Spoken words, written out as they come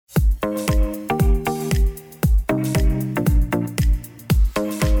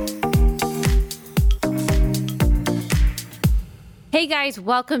guys,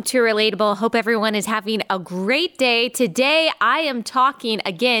 welcome to Relatable. Hope everyone is having a great day. Today, I am talking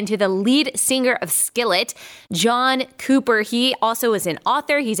again to the lead singer of Skillet, John Cooper. He also is an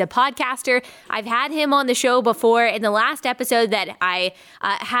author. He's a podcaster. I've had him on the show before. In the last episode that I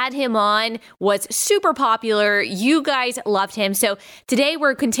had him on was super popular. You guys loved him. So today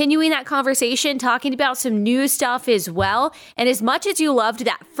we're continuing that conversation, talking about some new stuff as well. And as much as you loved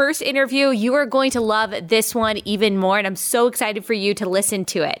that first interview, you are going to love this one even more. And I'm so excited for you to listen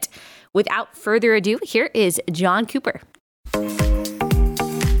to it. Without further ado, here is John Cooper.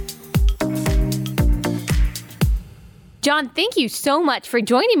 John, thank you so much for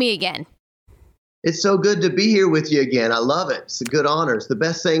joining me again. It's so good to be here with you again. I love it. It's a good honor. It's the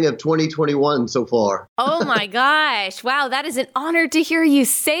best thing of 2021 so far. Oh my gosh. Wow. That is an honor to hear you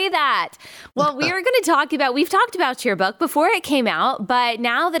say that. Well, we've talked about your book before it came out, but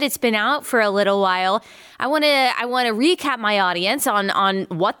now that it's been out for a little while, I want to recap my audience on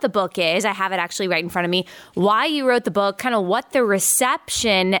what the book is. I have it actually right in front of me, why you wrote the book, kind of what the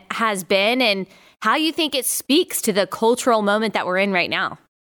reception has been, and how you think it speaks to the cultural moment that we're in right now.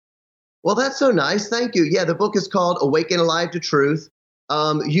 Well, that's so nice. Thank you. Yeah, the book is called Awake and Alive to Truth.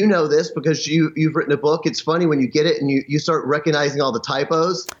 You know this because you've written a book. It's funny when you get it and you start recognizing all the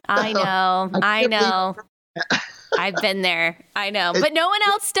typos. I know. I've been there. I know. But no one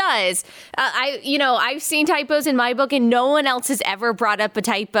else does. I've seen typos in my book and no one else has ever brought up a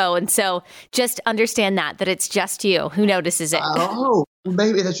typo. And so just understand that it's just you who notices it. Oh,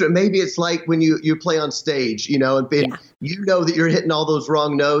 maybe that's right. Maybe it's like when you play on stage, and you know that you're hitting all those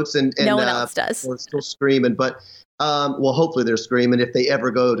wrong notes and no one else does. Or still screaming. But hopefully they're screaming if they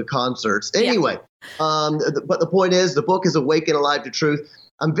ever go to concerts. Anyway, but the point is the book is Awake and Alive to Truth.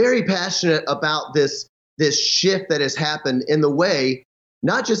 I'm very passionate about this shift that has happened in the way,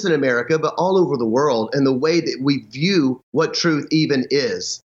 not just in America, but all over the world, and the way that we view what truth even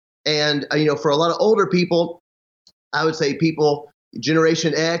is. And, for a lot of older people, I would say people,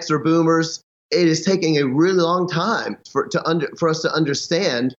 Generation X or boomers, it is taking a really long time for us to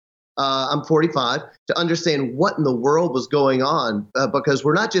understand. I'm 45, to understand what in the world was going on, because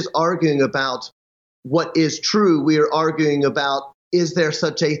we're not just arguing about what is true. We are arguing about, is there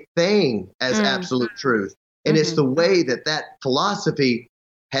such a thing as absolute truth? And it's the way that philosophy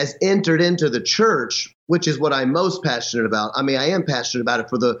has entered into the church, which is what I'm most passionate about. I mean, I am passionate about it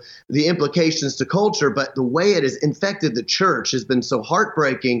for the implications to culture, but the way it has infected the church has been so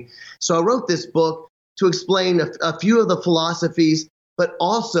heartbreaking. So I wrote this book to explain a few of the philosophies, but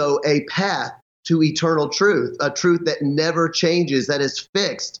also a path to eternal truth, a truth that never changes, that is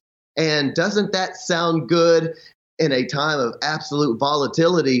fixed. And doesn't that sound good in a time of absolute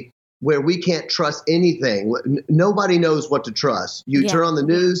volatility where we can't trust anything? Nobody knows what to trust. You turn on the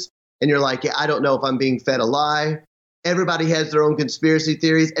news and you're like, I don't know if I'm being fed a lie. Everybody has their own conspiracy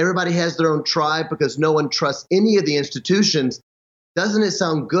theories. Everybody has their own tribe because no one trusts any of the institutions. Doesn't it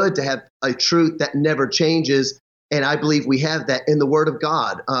sound good to have a truth that never changes? And I believe we have that in the Word of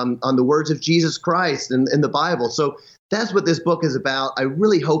God, on the words of Jesus Christ and in the Bible. So that's what this book is about. I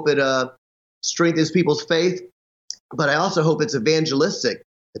really hope it strengthens people's faith. But I also hope it's evangelistic,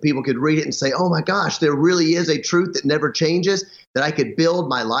 that people could read it and say, oh my gosh, there really is a truth that never changes, that I could build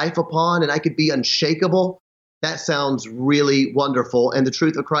my life upon and I could be unshakable. That sounds really wonderful. And the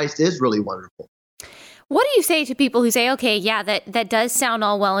truth of Christ is really wonderful. What do you say to people who say, okay, yeah, that does sound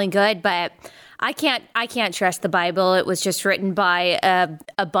all well and good, but I can't trust the Bible. It was just written by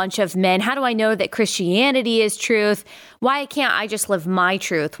a bunch of men. How do I know that Christianity is truth? Why can't I just live my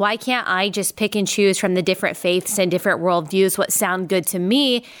truth? Why can't I just pick and choose from the different faiths and different worldviews what sound good to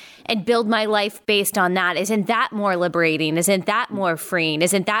me and build my life based on that? Isn't that more liberating? Isn't that more freeing?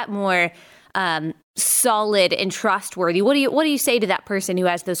 Isn't that more solid and trustworthy? What do you say to that person who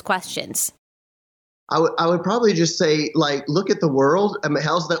has those questions? I would probably just say, look at the world. I mean,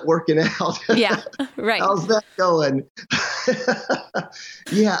 how's that working out? Yeah, right. How's that going?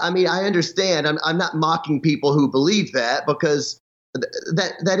 Yeah, I mean, I understand. I'm not mocking people who believe that because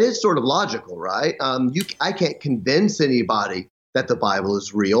that is sort of logical, right? I can't convince anybody that the Bible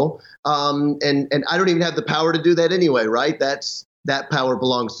is real, and I don't even have the power to do that anyway, right? That power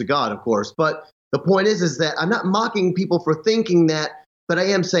belongs to God, of course. But the point is that I'm not mocking people for thinking that. But I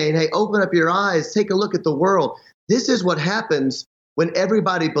am saying, hey, open up your eyes, take a look at the world. This is what happens when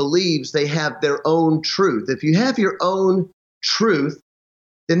everybody believes they have their own truth. If you have your own truth,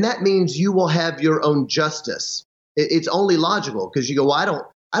 then that means you will have your own justice. It's only logical because you go,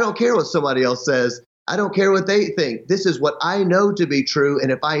 well, I don't care what somebody else says. I don't care what they think. This is what I know to be true. And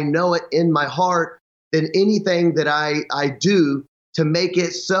if I know it in my heart, then anything that I do to make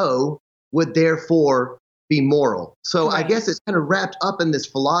it so would therefore be moral. So I Right. guess it's kind of wrapped up in this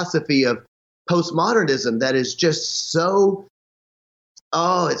philosophy of postmodernism that is just so,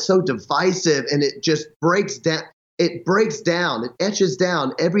 oh, it's so divisive, and it just breaks down. It breaks down, it etches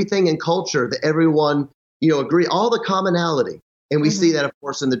down everything in culture that everyone, agree, all the commonality. And we see that, of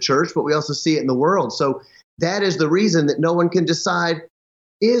course, in the church, but we also see it in the world. So that is the reason that no one can decide,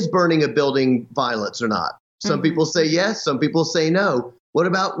 is burning a building violence or not? Some people say yes, some people say no. What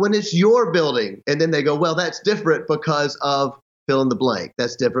about when it's your building? And then they go, well, that's different because of fill in the blank.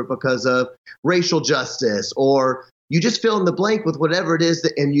 That's different because of racial justice, or you just fill in the blank with whatever it is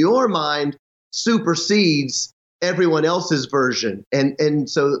that in your mind supersedes everyone else's version. And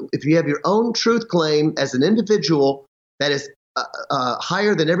so if you have your own truth claim as an individual that is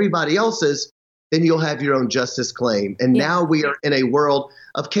higher than everybody else's, then you'll have your own justice claim. And now we are in a world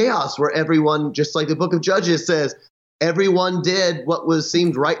of chaos where everyone, just like the book of Judges says, everyone did what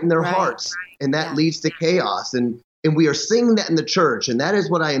seemed right in their hearts. And that leads to chaos. And we are seeing that in the church. And that is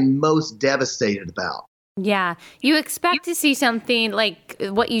what I am most devastated about. Yeah. You expect to see something like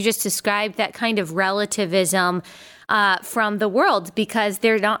what you just described, that kind of relativism from the world, because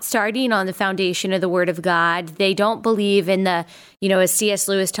they're not starting on the foundation of the Word of God. They don't believe in the, as C.S.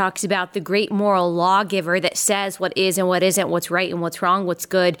 Lewis talks about, the great moral lawgiver that says what is and what isn't, what's right and what's wrong, what's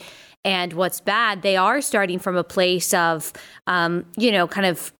good and what's bad. They are starting from a place of, kind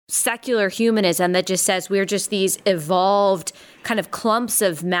of secular humanism that just says we're just these evolved kind of clumps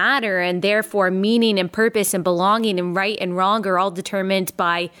of matter, and therefore meaning and purpose and belonging and right and wrong are all determined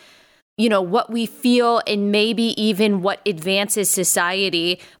by, what we feel and maybe even what advances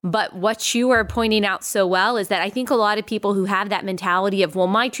society. But what you are pointing out so well is that I think a lot of people who have that mentality of, well,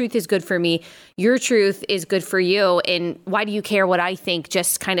 my truth is good for me, your truth is good for you, and why do you care what I think?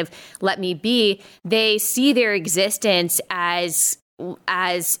 Just kind of let me be. They see their existence as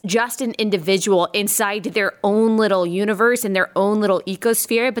just an individual inside their own little universe and their own little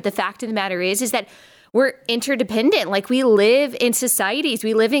ecosphere. But the fact of the matter is that we're interdependent. Like, we live in societies,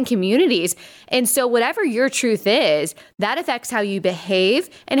 we live in communities. And so whatever your truth is, that affects how you behave,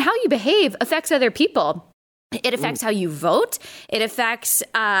 and how you behave affects other people. It affects how you vote. It affects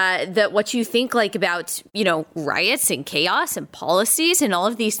what you think like about, riots and chaos and policies and all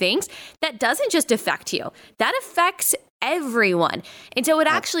of these things. That doesn't just affect you. That affects everyone. And so it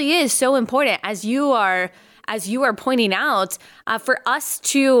actually is so important, as you are pointing out, for us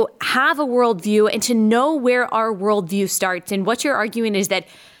to have a worldview and to know where our worldview starts. And what you're arguing is that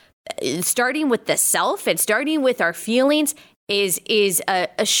starting with the self and starting with our feelings is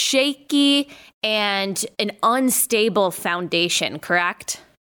a shaky and an unstable foundation, correct?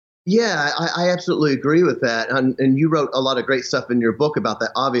 Yeah, I absolutely agree with that. And you wrote a lot of great stuff in your book about that,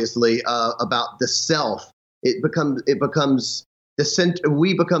 obviously, about the self. It becomes the center.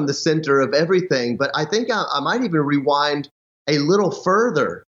 We become the center of everything. But I think I might even rewind a little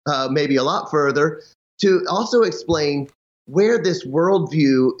further, maybe a lot further, to also explain where this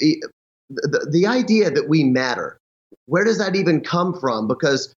worldview, the idea that we matter, where does that even come from?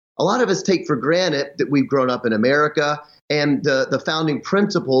 Because a lot of us take for granted that we've grown up in America and the founding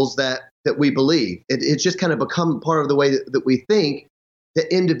principles that we believe. It's just kind of become part of the way that we think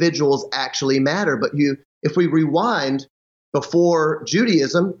that individuals actually matter. But if we rewind before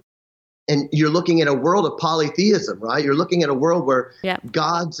Judaism, and you're looking at a world of polytheism, right? You're looking at a world where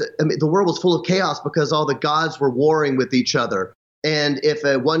the world was full of chaos because all the gods were warring with each other. And if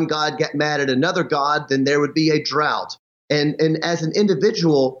one god got mad at another god, then there would be a drought. And as an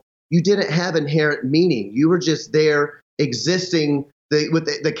individual, you didn't have inherent meaning. You were just there existing with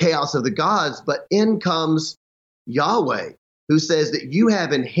the chaos of the gods. But in comes Yahweh, who says that you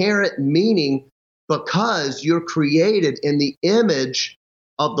have inherent meaning because you're created in the image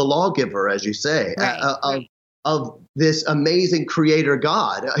of the lawgiver, as you say, right. Of this amazing creator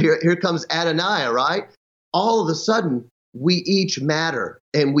God. Here comes Adonai, right? All of a sudden, we each matter,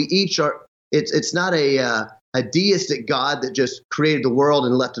 and we each are. It's not a deistic God that just created the world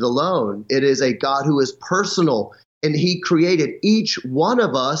and left it alone. It is a God who is personal, and he created each one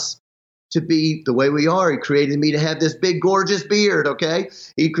of us to be the way we are. He created me to have this big, gorgeous beard, okay?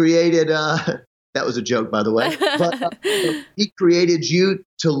 He created, that was a joke, by the way, but he created you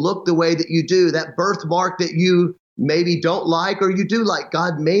to look the way that you do, that birthmark that you maybe don't like or you do like.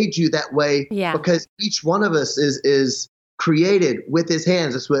 God made you that way because each one of us is created with his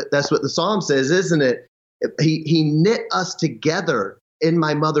hands. That's what the Psalm says, isn't it? He knit us together in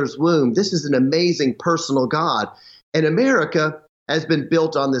my mother's womb. This is an amazing personal God. And America has been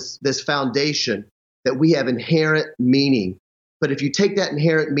built on this foundation that we have inherent meaning. But if you take that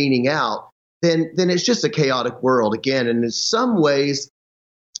inherent meaning out, then it's just a chaotic world again. And in some ways,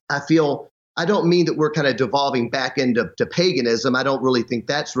 I feel I don't mean that we're kind of devolving back into paganism. I don't really think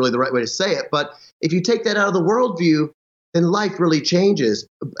that's really the right way to say it. But if you take that out of the worldview, then life really changes.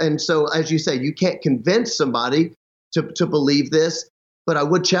 And so, as you say, you can't convince somebody to believe this, but I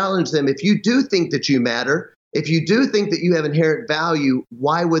would challenge them. If you do think that you matter, if you do think that you have inherent value,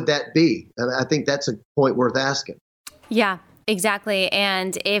 why would that be? I think that's a point worth asking. Yeah, exactly.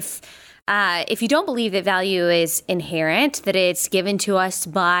 And if you don't believe that value is inherent, that it's given to us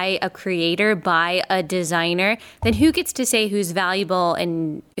by a creator, by a designer, then who gets to say who's valuable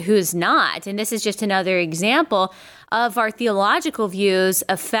and who's not? And this is just another example of our theological views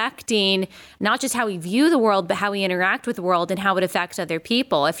affecting not just how we view the world, but how we interact with the world and how it affects other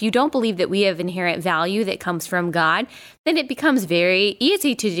people. If you don't believe that we have inherent value that comes from God, then it becomes very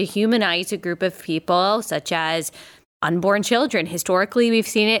easy to dehumanize a group of people, such as unborn children. Historically, we've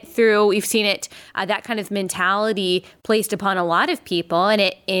seen it that kind of mentality placed upon a lot of people, and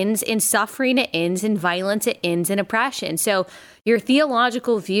it ends in suffering, it ends in violence, it ends in oppression. So your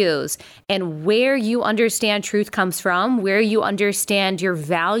theological views and where you understand truth comes from, where you understand your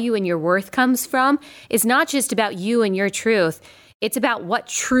value and your worth comes from, is not just about you and your truth. It's about what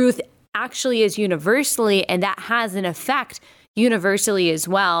truth actually is universally, and that has an effect universally as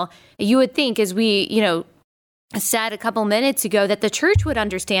well. You would think, as we, said a couple minutes ago, that the church would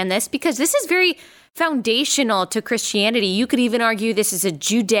understand this, because this is very foundational to Christianity. You could even argue this is a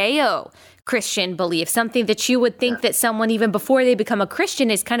Judeo-Christian belief, something that you would think that someone even before they become a Christian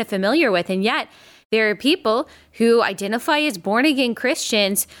is kind of familiar with. And yet there are people who identify as born-again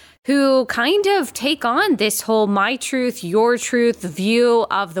Christians who kind of take on this whole my truth, your truth view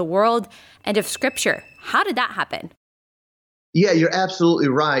of the world and of Scripture. How did that happen? Yeah, you're absolutely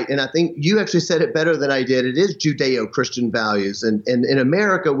right. And I think you actually said it better than I did. It is Judeo-Christian values. And in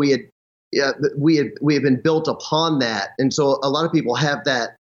America, we have been built upon that. And so a lot of people have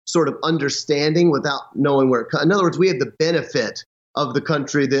that sort of understanding without knowing where it comes. In other words, we have the benefit of the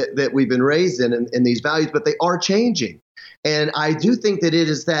country that we've been raised in these values, but they are changing. And I do think that it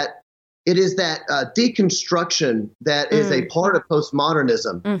is that deconstruction that is a part of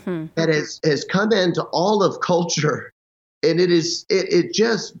postmodernism that has come into all of culture. And it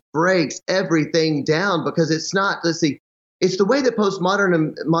just breaks everything down, because it's not, it's the way that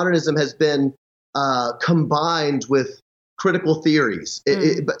postmodernism has been combined with critical theories.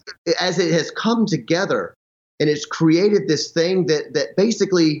 But as it has come together, and it's created this thing that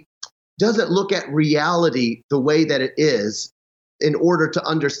basically doesn't look at reality the way that it is in order to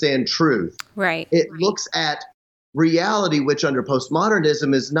understand truth. Right. It looks at reality, which under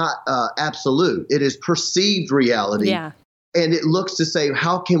postmodernism is not absolute. It is perceived reality. Yeah. And it looks to say,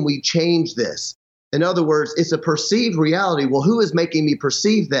 how can we change this? In other words, it's a perceived reality. Well, who is making me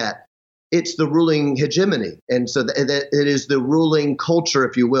perceive that? It's the ruling hegemony. And so it is the ruling culture,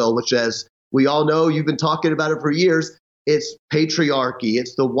 if you will, which, as we all know, you've been talking about it for years, it's patriarchy.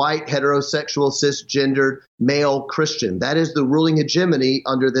 It's the white, heterosexual, cisgendered, male Christian. That is the ruling hegemony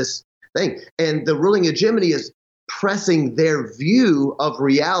under this thing. And the ruling hegemony is pressing their view of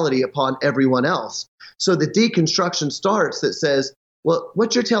reality upon everyone else. So the deconstruction starts that says, well,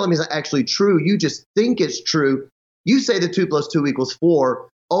 what you're telling me is actually true. You just think it's true. You say that 2 + 2 = 4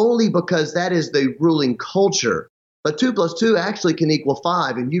 only because that is the ruling culture. But 2 + 2 actually can equal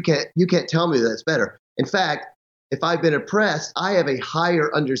 5, and you can't tell me that's better. In fact, if I've been oppressed, I have a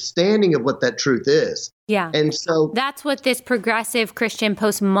higher understanding of what that truth is. Yeah. And so that's what this progressive Christian,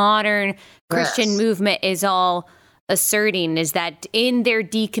 postmodern Christian movement is all asserting, is that in their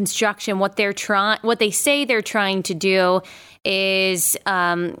deconstruction, what they say they're trying to do is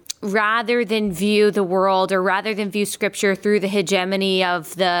rather than view the world, or rather than view Scripture through the hegemony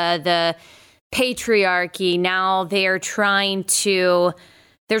of the patriarchy, now they're trying to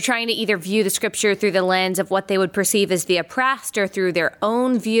either view the Scripture through the lens of what they would perceive as the oppressed, or through their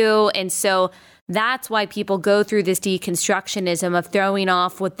own view. And so that's why people go through this deconstructionism of throwing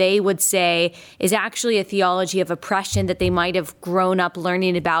off what they would say is actually a theology of oppression that they might have grown up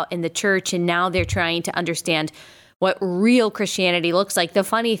learning about in the church. And now they're trying to understand what real Christianity looks like. The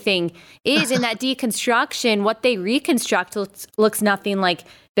funny thing is, in that deconstruction, what they reconstruct looks nothing like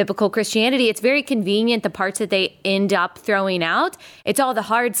biblical Christianity. It's very convenient. The parts that they end up throwing out, it's all the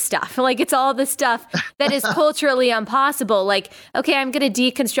hard stuff. Like, it's all the stuff that is culturally impossible. Like, okay, I'm going to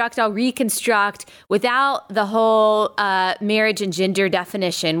deconstruct, I'll reconstruct without the whole marriage and gender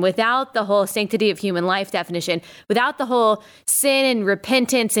definition, without the whole sanctity of human life definition, without the whole sin and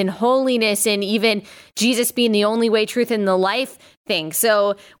repentance and holiness, and even Jesus being the only way, truth, and the life thing.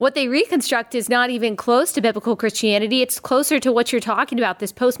 So what they reconstruct is not even close to biblical Christianity. It's closer to what you're talking about,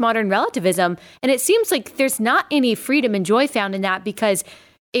 this postmodern relativism. And it seems like there's not any freedom and joy found in that, because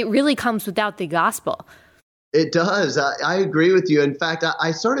it really comes without the gospel. It does. I agree with you. In fact,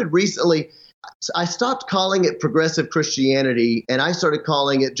 I started recently, I stopped calling it progressive Christianity, and I started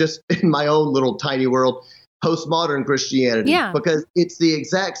calling it, just in my own little tiny world, postmodern Christianity. Yeah. Because it's the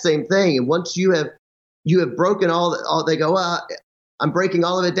exact same thing. And once you have broken all they go, I'm breaking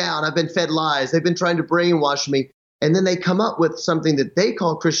all of it down. I've been fed lies. They've been trying to brainwash me. And then they come up with something that they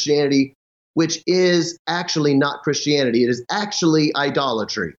call Christianity, which is actually not Christianity. It is actually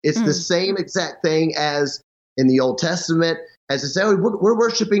idolatry. It's the same exact thing as in the Old Testament, as to say, oh, we're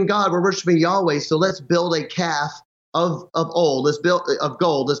worshiping God, we're worshiping Yahweh, so let's build a calf of gold, let's build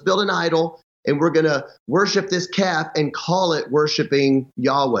an idol, and we're going to worship this calf and call it worshiping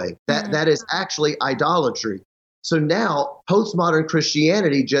Yahweh. That is actually idolatry. So now postmodern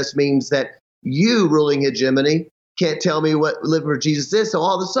Christianity just means that you, ruling hegemony, can't tell me what living for Jesus is. So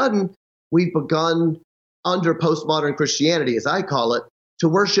all of a sudden, we've begun under postmodern Christianity, as I call it, to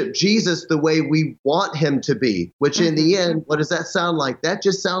worship Jesus the way we want him to be, which in the end, what does that sound like? That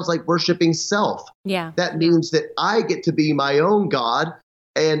just sounds like worshiping self. Yeah. That means that I get to be my own God.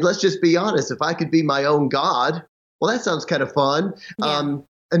 And let's just be honest, if I could be my own God, well, that sounds kind of fun. Yeah.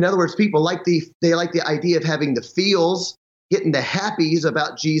 In other words, people like the idea of having the feels, getting the happies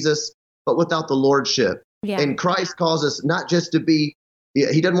about Jesus, but without the lordship. Yeah. And Christ calls us not just to be,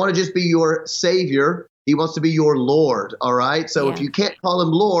 he doesn't want to just be your savior. He wants to be your Lord, all right? So if you can't call him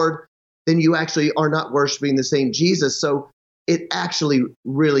Lord, then you actually are not worshiping the same Jesus. So it actually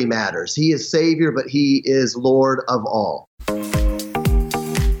really matters. He is Savior, but he is Lord of all.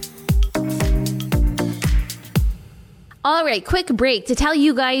 All right, quick break to tell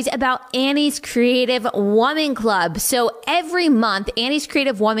you guys about Annie's Creative Woman Club. So every month, Annie's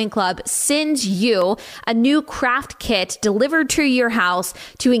Creative Woman Club sends you a new craft kit delivered to your house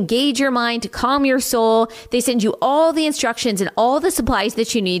to engage your mind, to calm your soul. They send you all the instructions and all the supplies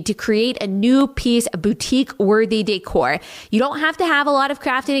that you need to create a new piece of boutique-worthy decor. You don't have to have a lot of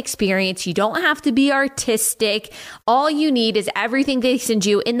crafting experience. You don't have to be artistic. All you need is everything they send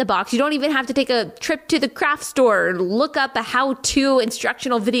you in the box. You don't even have to take a trip to the craft store or look up a how-to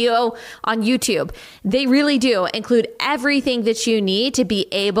instructional video on YouTube. They really do include everything that you need to be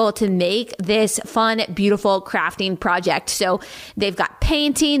able to make this fun, beautiful crafting project. So they've got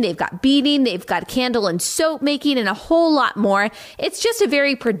painting, they've got beading, they've got candle and soap making, and a whole lot more. It's just a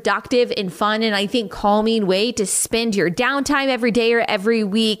very productive and fun, and I think calming way to spend your downtime every day or every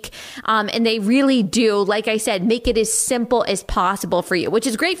week. And they really do, like I said, make it as simple as possible for you, which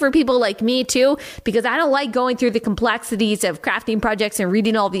is great for people like me too, because I don't like going through the complexities of crafting projects and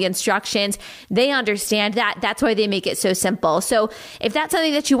reading all the instructions. They understand that. That's why they make it so simple. So if that's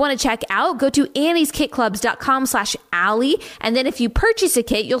something that you want to check out, go to annieskitclubs.com/Allie. And then if you purchase a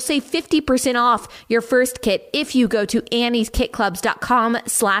kit, you'll save 50% off your first kit. If you go to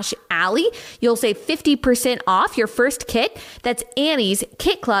annieskitclubs.com/Allie, you'll save 50% off your first kit. That's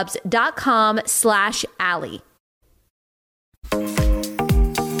annieskitclubs.com/Allie.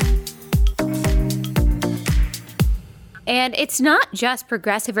 And it's not just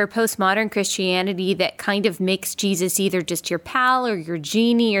progressive or postmodern Christianity that kind of makes Jesus either just your pal or your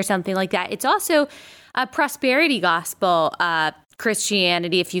genie or something like that. It's also a prosperity gospel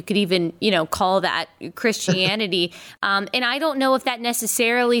Christianity, if you could even, call that Christianity. And I don't know if that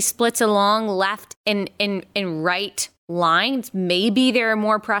necessarily splits along left and right lines. Maybe there are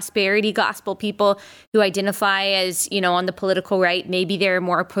more prosperity gospel people who identify as, on the political right. Maybe there are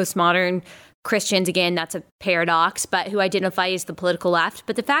more postmodern Christians, again, that's a paradox, but who identify as the political left.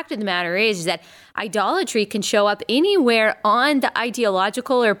 But the fact of the matter is that idolatry can show up anywhere on the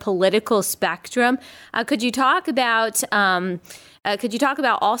ideological or political spectrum. Could you talk about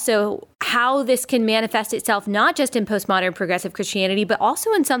also how this can manifest itself, not just in postmodern progressive Christianity, but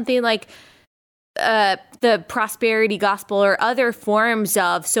also in something like the prosperity gospel or other forms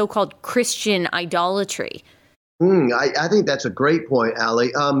of so-called Christian idolatry? I think that's a great point,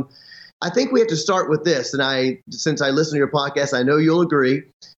 Allie. I think we have to start with this, and since I listen to your podcast, I know you'll agree.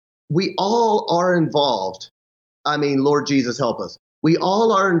 We all are involved. I mean, Lord Jesus, help us. We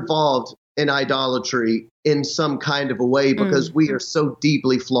all are involved in idolatry in some kind of a way because we are so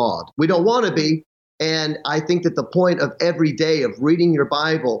deeply flawed. We don't want to be. And I think that the point of every day of reading your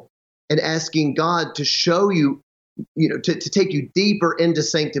Bible and asking God to show you, to take you deeper into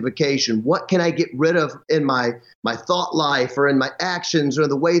sanctification. What can I get rid of in my thought life or in my actions or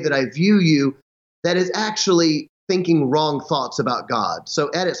the way that I view you that is actually thinking wrong thoughts about God?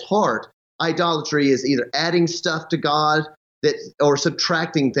 So at its heart, idolatry is either adding stuff to God or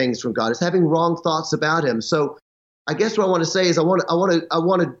subtracting things from God. It's having wrong thoughts about him. So I guess what I want to say is I want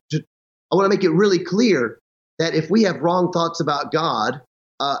to make it really clear that if we have wrong thoughts about God,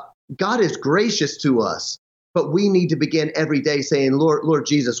 God is gracious to us, but we need to begin every day saying, Lord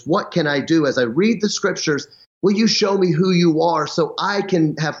Jesus, what can I do as I read the scriptures? Will you show me who you are so I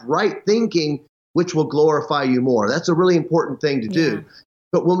can have right thinking, which will glorify you more? That's a really important thing to do.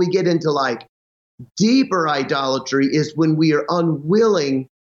 But when we get into like deeper idolatry is when we are unwilling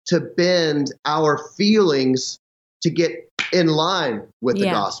to bend our feelings to get in line with the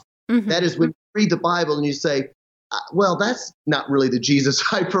gospel. That is when you read the Bible and you say, well, that's not really the Jesus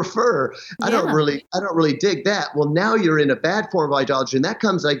I prefer. I don't really dig that. Well, now you're in a bad form of idolatry. And that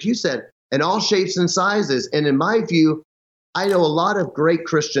comes, like you said, in all shapes and sizes. And in my view, I know a lot of great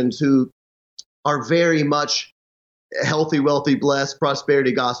Christians who are very much healthy, wealthy, blessed,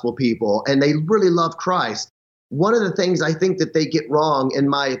 prosperity gospel people, and they really love Christ. One of the things I think that they get wrong, in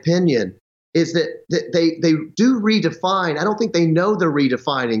my opinion, is that they do redefine. I don't think they know they're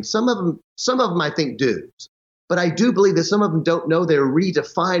redefining. Some of them I think do. But I do believe that some of them don't know they're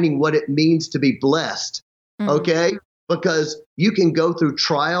redefining what it means to be blessed, okay? Because you can go through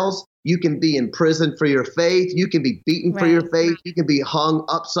trials. You can be in prison for your faith. You can be beaten for your faith. You can be hung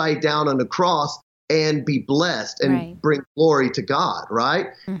upside down on a cross and be blessed and bring glory to God, right?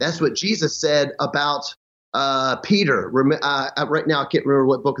 That's what Jesus said about Peter. Right now, I can't remember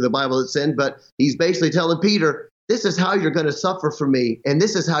what book of the Bible it's in, but he's basically telling Peter, this is how you're going to suffer for me, and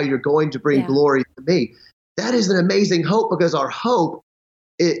this is how you're going to bring glory to me. That is an amazing hope, because our hope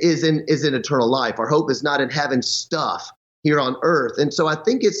is in eternal life. Our hope is not in having stuff here on earth. And so I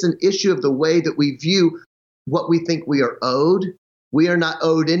think it's an issue of the way that we view what we think we are owed. We are not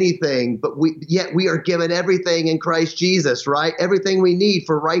owed anything, but yet we are given everything in Christ Jesus, right? Everything we need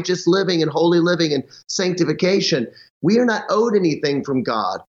for righteous living and holy living and sanctification. We are not owed anything from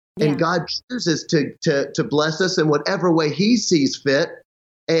God. And God chooses to bless us in whatever way he sees fit.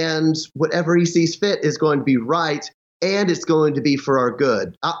 And whatever he sees fit is going to be right, and it's going to be for our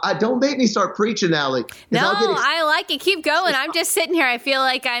good. I don't make me start preaching, Allie. No, I like it. Keep going. I'm just sitting here. I feel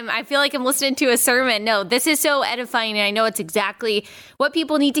like I'm listening to a sermon. No, this is so edifying, and I know it's exactly what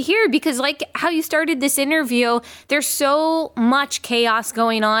people need to hear, because like how you started this interview, there's so much chaos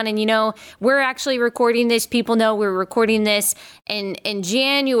going on. And, you know, we're actually recording this. People know we're recording this in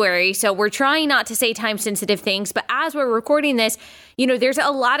January. So we're trying not to say time sensitive things. But as we're recording this, you know, there's a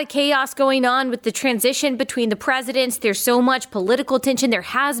lot of chaos going on with the transition between the presidents. There's so much political tension. There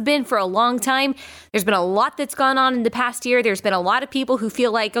has been for a long time. There's been a lot that's gone on in the past year. There's been a lot of people who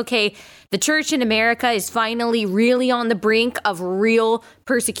feel like, okay, the church in America is finally really on the brink of real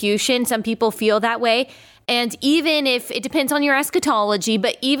persecution. Some people feel that way. And even if it depends on your eschatology,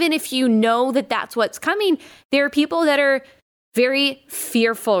 but even if you know that that's what's coming, there are people that are very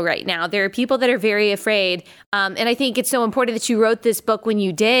fearful right now. There are people that are very afraid. And I think it's so important that you wrote this book when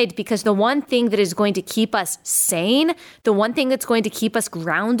you did, because the one thing that is going to keep us sane, the one thing that's going to keep us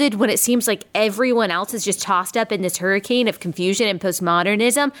grounded when it seems like everyone else is just tossed up in this hurricane of confusion and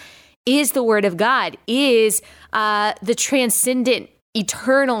postmodernism, is the Word of God, is the transcendent,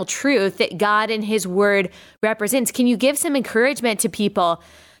 eternal truth that God and his Word represents. Can you give some encouragement to people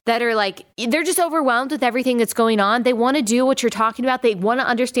that are like, they're just overwhelmed with everything that's going on? They want to do what you're talking about. They want to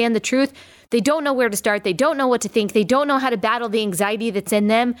understand the truth. They don't know where to start. They don't know what to think. They don't know how to battle the anxiety that's in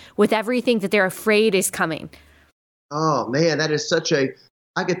them with everything that they're afraid is coming. Oh, man, that is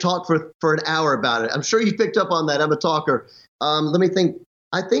I could talk for an hour about it. I'm sure you picked up on that. I'm a talker. Let me think.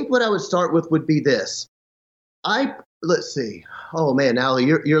 I think what I would start with would be this. Let's see. Oh, man, Allie,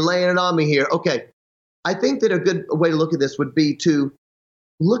 you're laying it on me here. Okay. I think that a good way to look at this would be to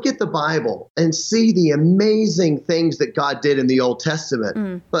look at the Bible and see the amazing things that God did in the Old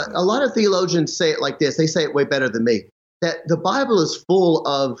Testament. But a lot of theologians say it like this. They say it way better than me, that the Bible is full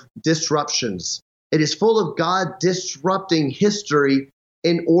of disruptions. It is full of God disrupting history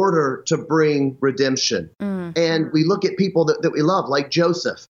in order to bring redemption. And we look at people that we love, like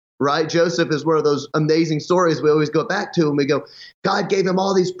Joseph, right? Joseph is one of those amazing stories we always go back to, and we go, God gave him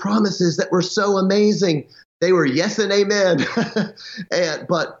all these promises that were so amazing. They were yes and amen.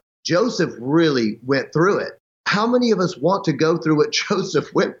 But Joseph really went through it. How many of us want to go through what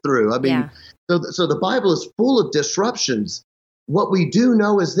Joseph went through? I mean, so the Bible is full of disruptions. What we do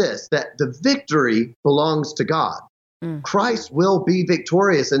know is this, that the victory belongs to God. Christ will be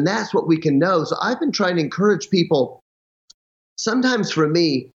victorious, and that's what we can know. So I've been trying to encourage people. Sometimes for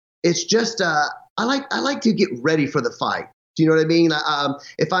me, it's just I like to get ready for the fight. Do you know what I mean?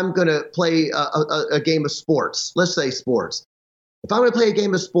 If I'm going to play a game of sports, let's say sports. If I'm going to play a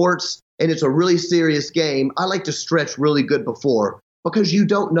game of sports and it's a really serious game, I like to stretch really good before, because you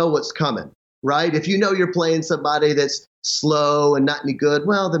don't know what's coming. right? If you know you're playing somebody that's slow and not any good,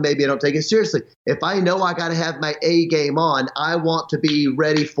 well, then maybe I don't take it seriously. If I know I got to have my A game on, I want to be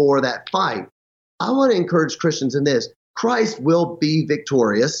ready for that fight. I want to encourage Christians in this. Christ will be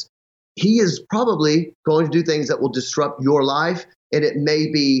victorious. He is probably going to do things that will disrupt your life, and it may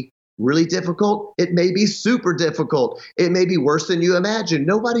be really difficult. It may be super difficult. It may be worse than you imagine.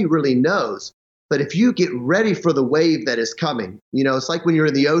 Nobody really knows. But if you get ready for the wave that is coming, it's like when you're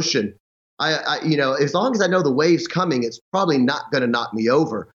in the ocean. As long as I know the wave's coming, it's probably not going to knock me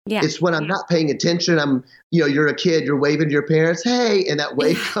over. Yeah. It's when I'm not paying attention. You're a kid, you're waving to your parents, hey, and that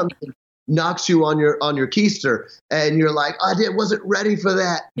wave comes and knocks you on your keister, and you're like, I wasn't ready for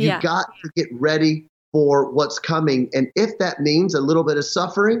that. Yeah. You got to get ready for what's coming, and if that means a little bit of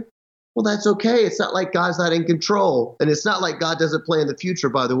suffering, well, that's okay. It's not like God's not in control, and it's not like God doesn't plan the future.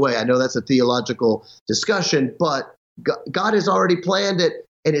 By the way, I know that's a theological discussion, but God has already planned it.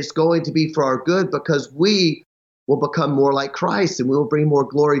 And it's going to be for our good because we will become more like Christ and we will bring more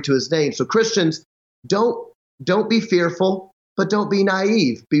glory to his name. So Christians, don't be fearful, but don't be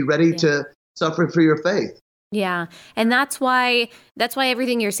naive. Be ready to suffer for your faith. Yeah. And that's why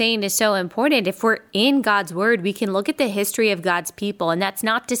everything you're saying is so important. If we're in God's word, we can look at the history of God's people. And that's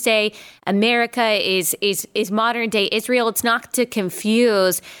not to say America is modern day Israel. It's not to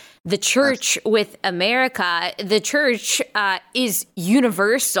confuse the church with America. The church is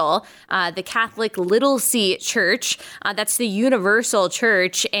universal. The Catholic Little C Church, that's the universal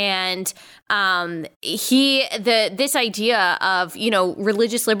church. And this idea of,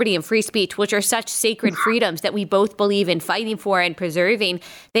 religious liberty and free speech, which are such sacred freedoms that we both believe in fighting for and preserving,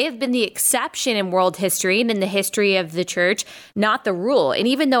 they have been the exception in world history and in the history of the church, not the rule. And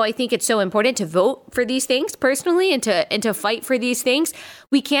even though I think it's so important to vote for these things personally and to fight for these things,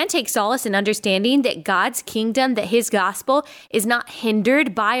 we can take solace in understanding that God's kingdom, that his gospel is not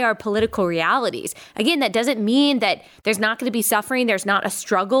hindered by our political realities. Again, that doesn't mean that there's not going to be suffering. There's not a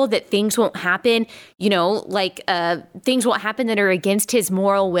struggle, that things won't happen, things won't happen that are against his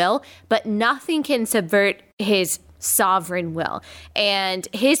moral will, but nothing can subvert his sovereign will. And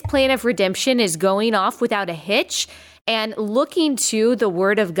his plan of redemption is going off without a hitch. And looking to the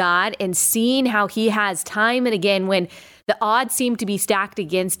word of God and seeing how he has time and again, when the odds seem to be stacked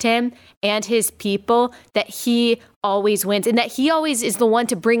against him and his people, that he always wins and that he always is the one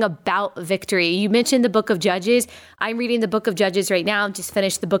to bring about victory. You mentioned the book of Judges. I'm reading the book of Judges right now. Just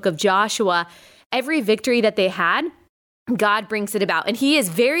finished the book of Joshua. Every victory that they had, God brings it about. And he is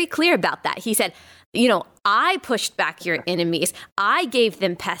very clear about that. He said, I pushed back your enemies. I gave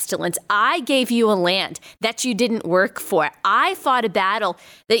them pestilence. I gave you a land that you didn't work for. I fought a battle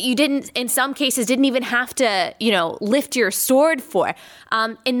that you didn't, in some cases, didn't even have to, lift your sword for.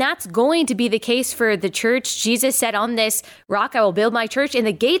 And that's going to be the case for the church. Jesus said, on this rock, I will build my church, and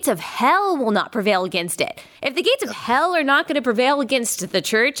the gates of hell will not prevail against it. If the gates of hell are not going to prevail against the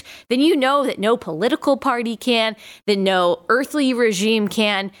church, then you know that no political party can, that no earthly regime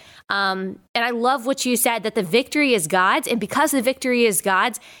can. And I love what you said, that the victory is God's. And because the victory is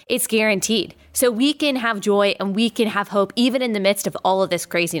God's, it's guaranteed. So we can have joy and we can have hope, even in the midst of all of this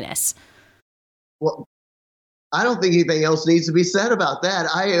craziness. Well, I don't think anything else needs to be said about that.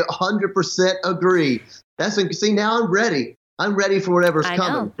 I 100% agree. See, now I'm ready. I'm ready for whatever's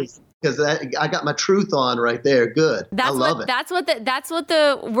coming. Because I got my truth on right there. Good. I love it. That's what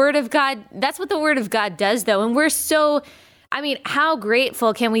the word of God does, though. And we're so... how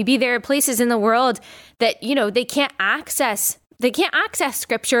grateful can we be? There are places in the world that, they can't access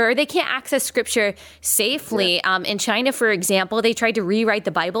scripture, or they can't access scripture safely. Yeah. In China, for example, they tried to rewrite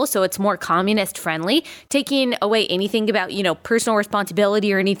the Bible so it's more communist friendly, taking away anything about, personal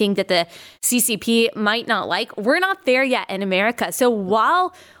responsibility or anything that the CCP might not like. We're not there yet in America. So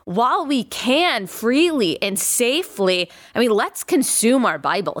while we can freely and safely, let's consume our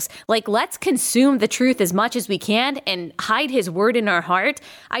Bibles. Let's consume the truth as much as we can and hide his word in our heart.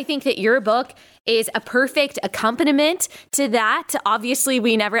 I think that your book is a perfect accompaniment to that. Obviously,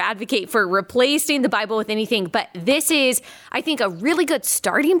 we never advocate for replacing the Bible with anything, but this is, I think, a really good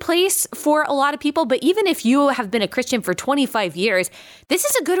starting place for a lot of people. But even if you have been a Christian for 25 years, this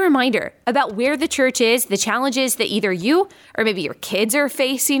is a good reminder about where the church is, the challenges that either you or maybe your kids are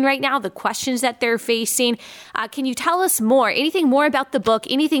facing right now, the questions that they're facing. Can you tell us more, anything more about the book,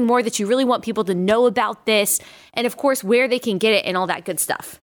 anything more that you really want people to know about this, and of course, where they can get it and all that good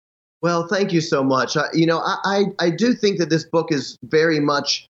stuff? Well, thank you so much. I do think that this book is very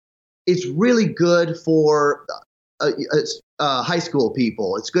much, it's really good for high school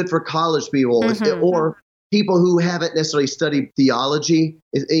people. It's good for college people, or people who haven't necessarily studied theology,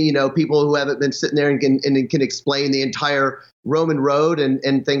 people who haven't been sitting there and can explain the entire Roman road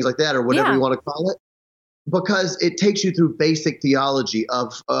and things like that, or whatever you want to call it, because it takes you through basic theology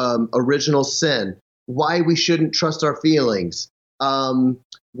of original sin, why we shouldn't trust our feelings,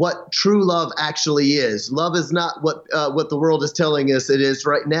 what true love actually is. Love is not what the world is telling us it is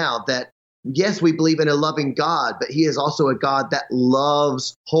right now, that yes, we believe in a loving God, but he is also a God that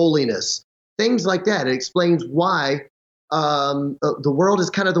loves holiness. Things like that. It explains why the world is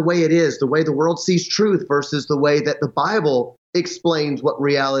kind of the way it is, the way the world sees truth versus the way that the Bible explains what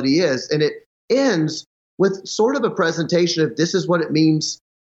reality is. And it ends with sort of a presentation of this is what it means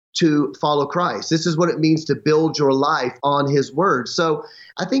to follow Christ. This is what it means to build your life on his word. So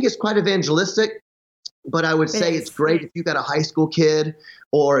I think it's quite evangelistic, but I would say it's great if you got a high school kid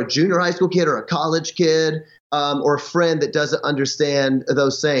or a junior high school kid or a college kid or a friend that doesn't understand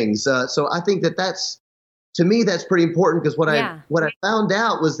those things. So I think that's, to me, that's pretty important, because what I found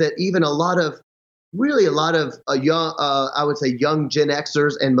out was that even a lot of young, I would say young Gen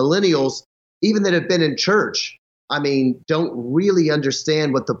Xers and millennials, even that have been in church, don't really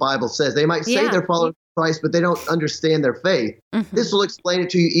understand what the Bible says. They might say they're following Christ, but they don't understand their faith. Mm-hmm. This will explain it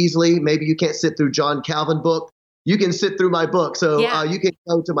to you easily. Maybe you can't sit through John Calvin book. You can sit through my book. So you can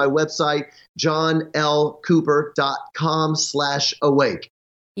go to my website, johnlcooper.com/awake.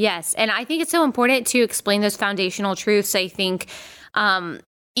 Yes. And I think it's so important to explain those foundational truths. I think,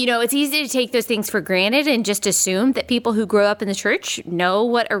 it's easy to take those things for granted and just assume that people who grow up in the church know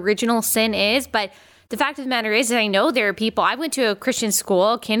what original sin is. But the fact of the matter is that I know there are people. I went to a Christian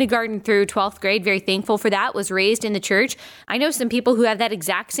school, kindergarten through 12th grade, very thankful for that, was raised in the church. I know some people who have that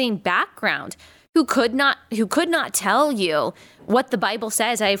exact same background who could not tell you what the Bible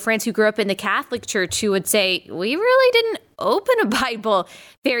says. I have friends who grew up in the Catholic Church who would say, we really didn't open a Bible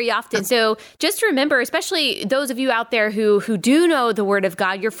very often. So just remember, especially those of you out there who do know the Word of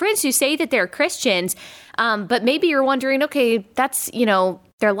God, your friends who say that they're Christians, but maybe you're wondering, okay, that's,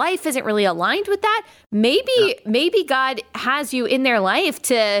 their life isn't really aligned with that. Maybe God has you in their life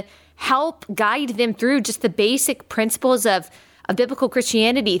to help guide them through just the basic principles of biblical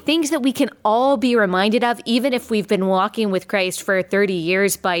Christianity, things that we can all be reminded of, even if we've been walking with Christ for 30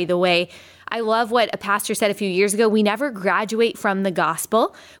 years, by the way. I love what a pastor said a few years ago. We never graduate from the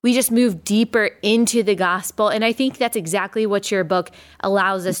gospel. We just move deeper into the gospel. And I think that's exactly what your book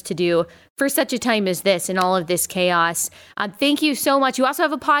allows us to do for such a time as this and all of this chaos. Thank you so much. You also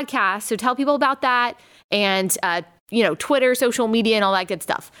have a podcast, so tell people about that and, Twitter, social media, and all that good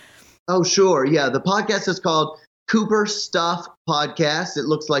stuff. Oh, sure. Yeah. The podcast is called Cooper Stuff Podcast. It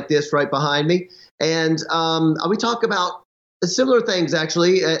looks like this right behind me. And we talk about similar things,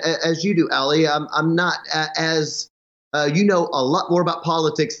 actually, as you do, Allie. I'm not as, a lot more about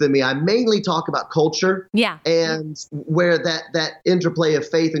politics than me. I mainly talk about culture and where that interplay of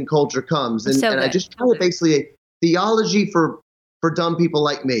faith and culture comes. And I just try to basically theology for dumb people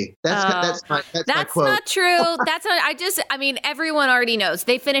like me. That's my quote. That's not true. Everyone already knows.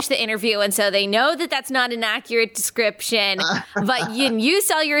 They finished the interview, and so they know that that's not an accurate description. But you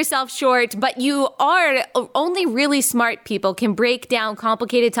sell yourself short, but only really smart people can break down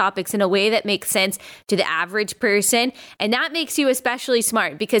complicated topics in a way that makes sense to the average person. And that makes you especially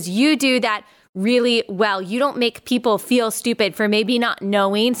smart because you do that really well. You don't make people feel stupid for maybe not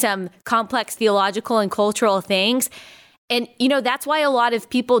knowing some complex theological and cultural things. And, that's why a lot of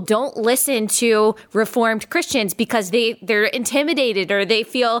people don't listen to Reformed Christians because they're intimidated or they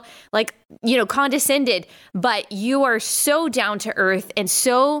feel like, condescended. But you are so down to earth and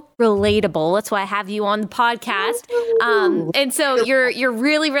so relatable. That's why I have you on the podcast. And so you're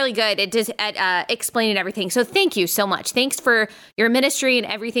really, really good at explaining everything. So thank you so much. Thanks for your ministry and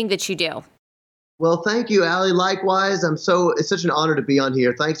everything that you do. Well, thank you, Allie. Likewise, it's such an honor to be on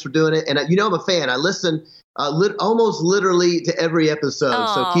here. Thanks for doing it. And I'm a fan. I listen almost literally to every episode.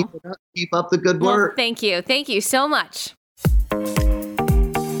 So keep up the good work. Well, thank you. Thank you so much.